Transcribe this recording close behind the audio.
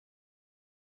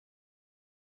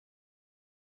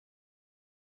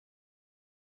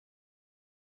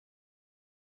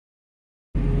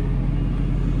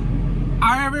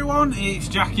Hi everyone, it's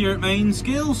Jack here at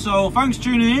Mainsgill. So thanks for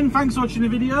tuning in, thanks for watching the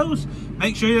videos.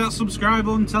 Make sure you hit that subscribe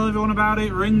button, tell everyone about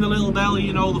it, ring the little bell,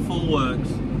 you know the full works.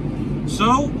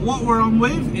 So what we're on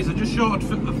with is I just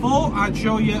thought I'd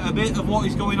show you a bit of what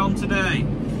is going on today.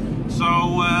 So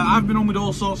I've been on with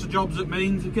all sorts of jobs at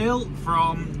Mainsgill,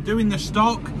 from doing the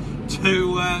stock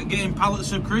to getting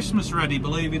pallets of Christmas ready.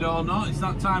 Believe it or not, it's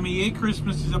that time of year,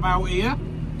 Christmas is about here.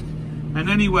 And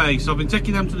anyway, so I've been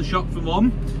taking them to the shop for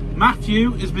one.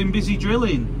 Matthew has been busy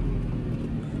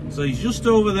drilling. So he's just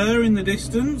over there in the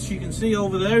distance. You can see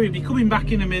over there, he'll be coming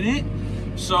back in a minute.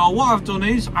 So what I've done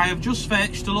is, I have just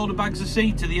fetched a load of bags of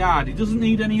seed to the yard. He doesn't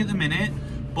need any at the minute,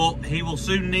 but he will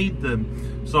soon need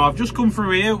them. So I've just come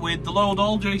through here with the load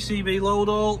all, JCB load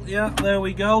all. Yeah, there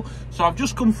we go. So I've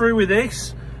just come through with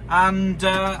this, and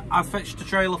I've fetched a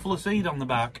trailer full of seed on the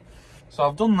back. So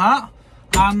I've done that.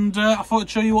 And I thought I'd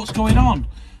show you what's going on.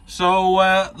 So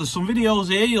there's some videos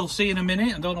here you'll see in a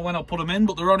minute. I don't know when I'll put them in,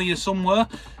 but they're on here somewhere.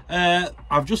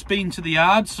 I've just been to the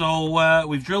yard, so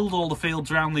we've drilled all the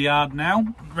fields around the yard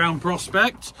now, around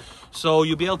Prospect. So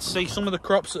you'll be able to see some of the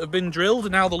crops that have been drilled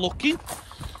and how they're looking.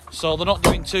 So they're not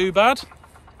doing too bad.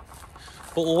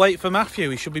 But we'll wait for Matthew.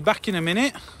 He should be back in a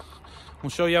minute.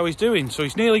 We'll show you how he's doing. So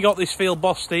he's nearly got this field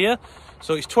bossed here.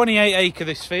 So it's 28 acre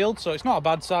this field, so it's not a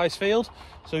bad size field.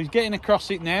 So he's getting across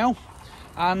it now,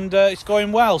 and it's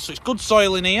going well. So it's good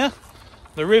soil in here.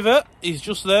 The river is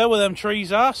just there where them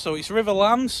trees are, so it's river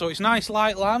land, so it's nice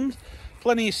light land,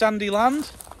 plenty of sandy land.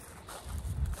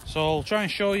 So I'll try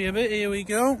and show you a bit. Here we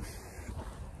go.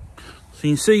 So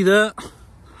you can see that.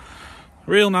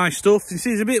 Real nice stuff. You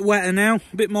see it's a bit wetter now,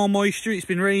 a bit more moisture. It's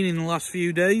been raining the last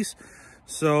few days.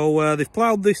 So they've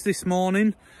ploughed this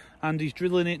morning, and he's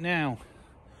drilling it now.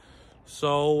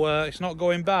 So it's not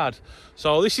going bad.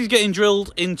 So this is getting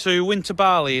drilled into winter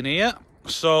barley in here.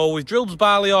 So we've drilled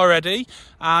barley already,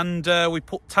 and we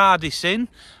put Tardis in,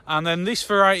 and then this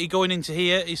variety going into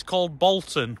here is called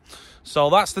Bolton. So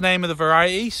that's the name of the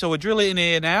variety. So we're drilling in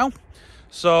here now.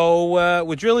 So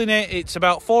we're drilling it. It's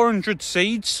about 400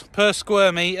 seeds per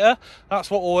square metre.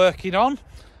 That's what we're working on.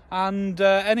 And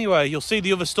anyway, you'll see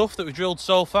the other stuff that we've drilled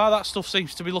so far. That stuff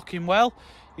seems to be looking well.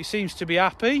 He seems to be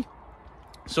happy.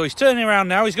 So he's turning around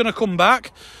now. He's going to come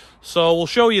back. So we'll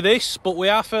show you this, but we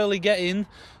are fairly getting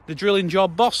the drilling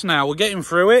job boss now. We're getting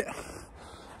through it.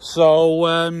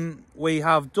 So we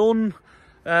have done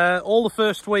all the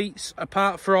first wheats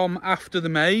apart from after the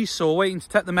maize. So we're waiting to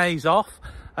take the maize off,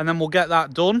 and then we'll get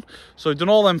that done. So we've done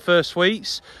all them first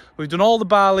wheats. We've done all the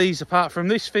barleys apart from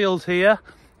this field here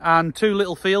and two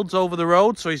little fields over the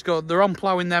road. So they're on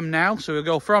ploughing them now. So we'll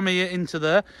go from here into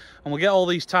there, and we'll get all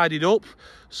these tidied up.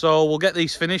 So we'll get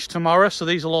these finished tomorrow. So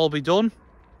these will all be done.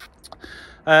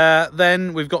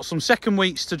 Then we've got some second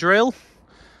wheats to drill,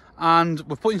 and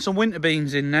we're putting some winter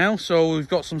beans in now. So we've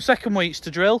got some second wheats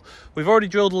to drill. We've already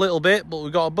drilled a little bit, but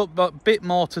we've got a bit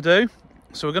more to do.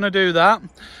 So we're going to do that.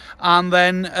 And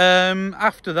then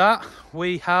after that,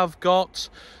 we have got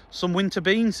some winter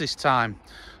beans this time.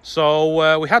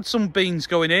 So we had some beans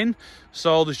going in.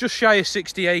 So there's just shy of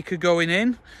 60 acre going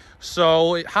in.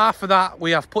 So half of that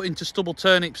we have put into stubble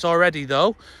turnips already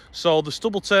though. So the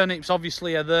stubble turnips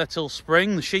obviously are there till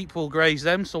spring. The sheep will graze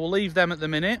them, so we'll leave them at the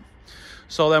minute.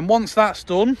 So then once that's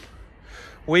done,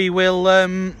 we will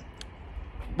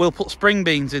we'll put spring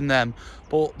beans in them.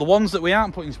 But the ones that we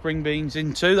aren't putting spring beans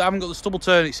into, that haven't got the stubble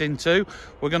turnips into,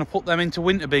 we're going to put them into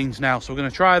winter beans now. So we're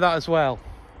going to try that as well.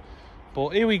 But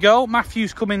here we go.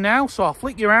 Matthew's coming now, so I'll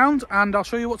flick you around and I'll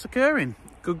show you what's occurring.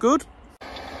 Good.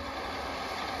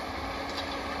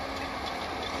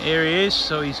 Here he is,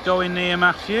 so he's going near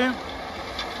Matthew.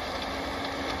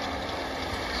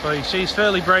 So you see he's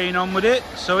fairly braying on with it.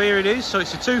 So here it is. So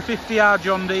it's a 250R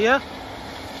John Deere,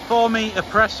 4 metre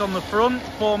press on the front,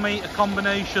 4 metre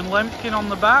combination lempkin on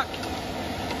the back.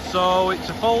 So it's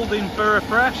a folding for a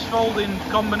press, folding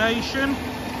combination.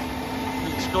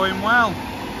 It's going well.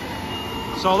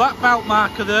 So that belt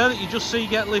marker there that you just see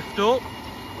get lift up,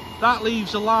 that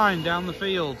leaves a line down the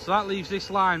field. So that leaves this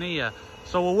line here.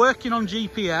 So we're working on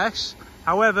GPS.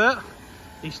 However,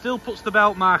 he still puts the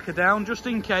belt marker down just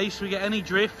in case we get any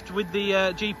drift with the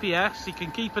GPS. He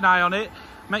can keep an eye on it,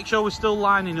 make sure we're still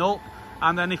lining up.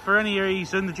 And then if for any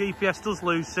reason the GPS does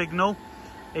lose signal,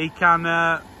 he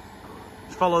can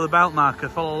follow the belt marker,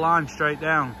 follow the line straight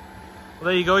down. Well,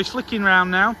 there you go, he's flicking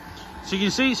round now. So you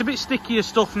can see it's a bit stickier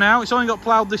stuff now. It's only got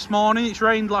ploughed this morning. It's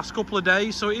rained the last couple of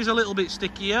days, so it is a little bit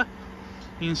stickier.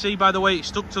 You can see by the way it's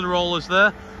stuck to the rollers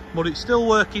there, but it's still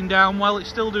working down well. It's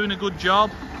still doing a good job,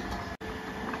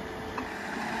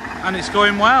 and it's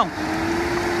going well.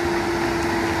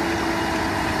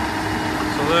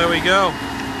 So there we go.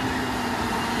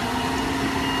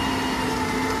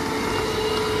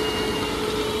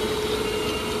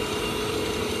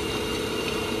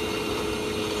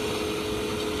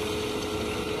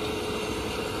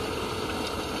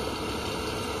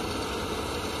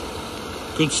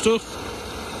 Good stuff.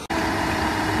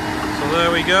 So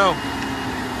there we go.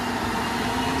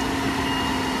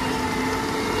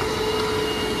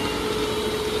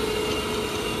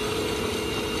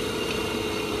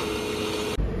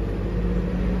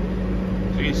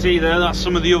 So you can see there, that's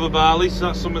some of the other barley, so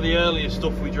that's some of the earlier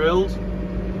stuff we drilled.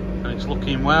 And it's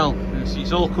looking well.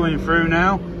 It's all coming through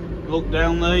now. Look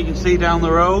down there, you can see down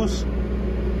the rows.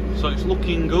 So it's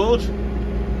looking good.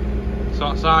 So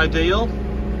that's ideal.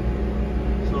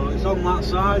 So it's on that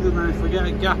side, and then if we get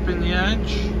a gap in the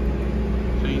edge,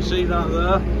 so you see that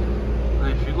there. And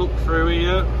if you look through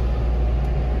here,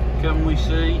 can we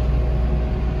see?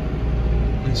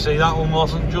 You can see that one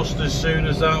wasn't just as soon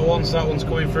as that one, so that one's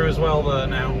coming through as well there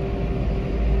now.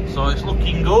 So it's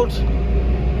looking good.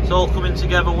 It's all coming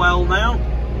together well now.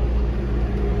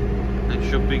 It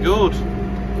should be good.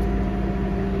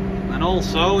 And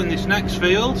also in this next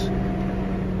field,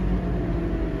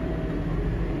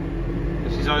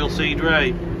 this is oilseed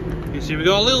rape. You can see we've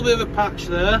got a little bit of a patch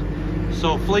there.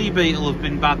 So flea beetle have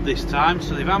been bad this time,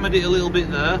 so they've hammered it a little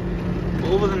bit there.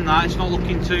 But other than that, it's not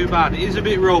looking too bad. It is a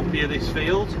bit ropier, this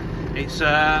field. It's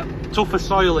tougher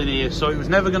soil in here, so it was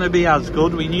never going to be as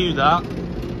good. We knew that.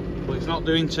 But it's not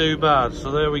doing too bad,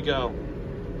 so there we go.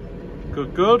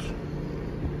 Good, good.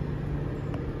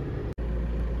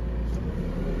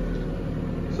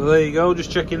 So there you go,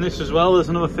 just checking this as well. There's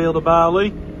another field of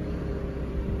barley.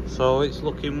 So it's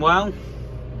looking well.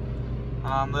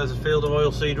 And there's a field of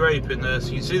oilseed rape in there. So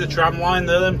you can see the tram line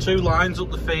there, them two lines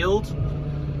up the field.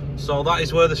 So that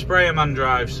is where the sprayer man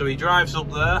drives. So he drives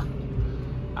up there,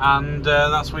 and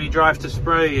that's where you drive to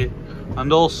spray it.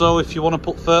 And also if you want to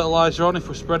put fertiliser on, if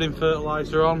we're spreading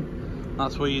fertiliser on,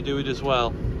 that's where you do it as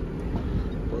well.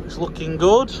 But it's looking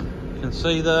good. You can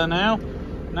see there now,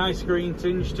 nice green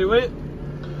tinge to it.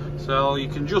 So you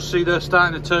can just see they're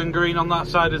starting to turn green on that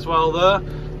side as well there.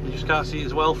 You just can't see it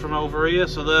as well from over here.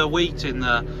 So they're wheat in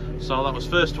there. So that was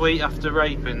first wheat after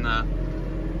rape in there.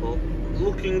 But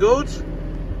looking good.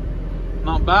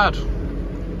 Not bad.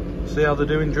 See how they're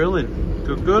doing drilling.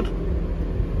 Good, good.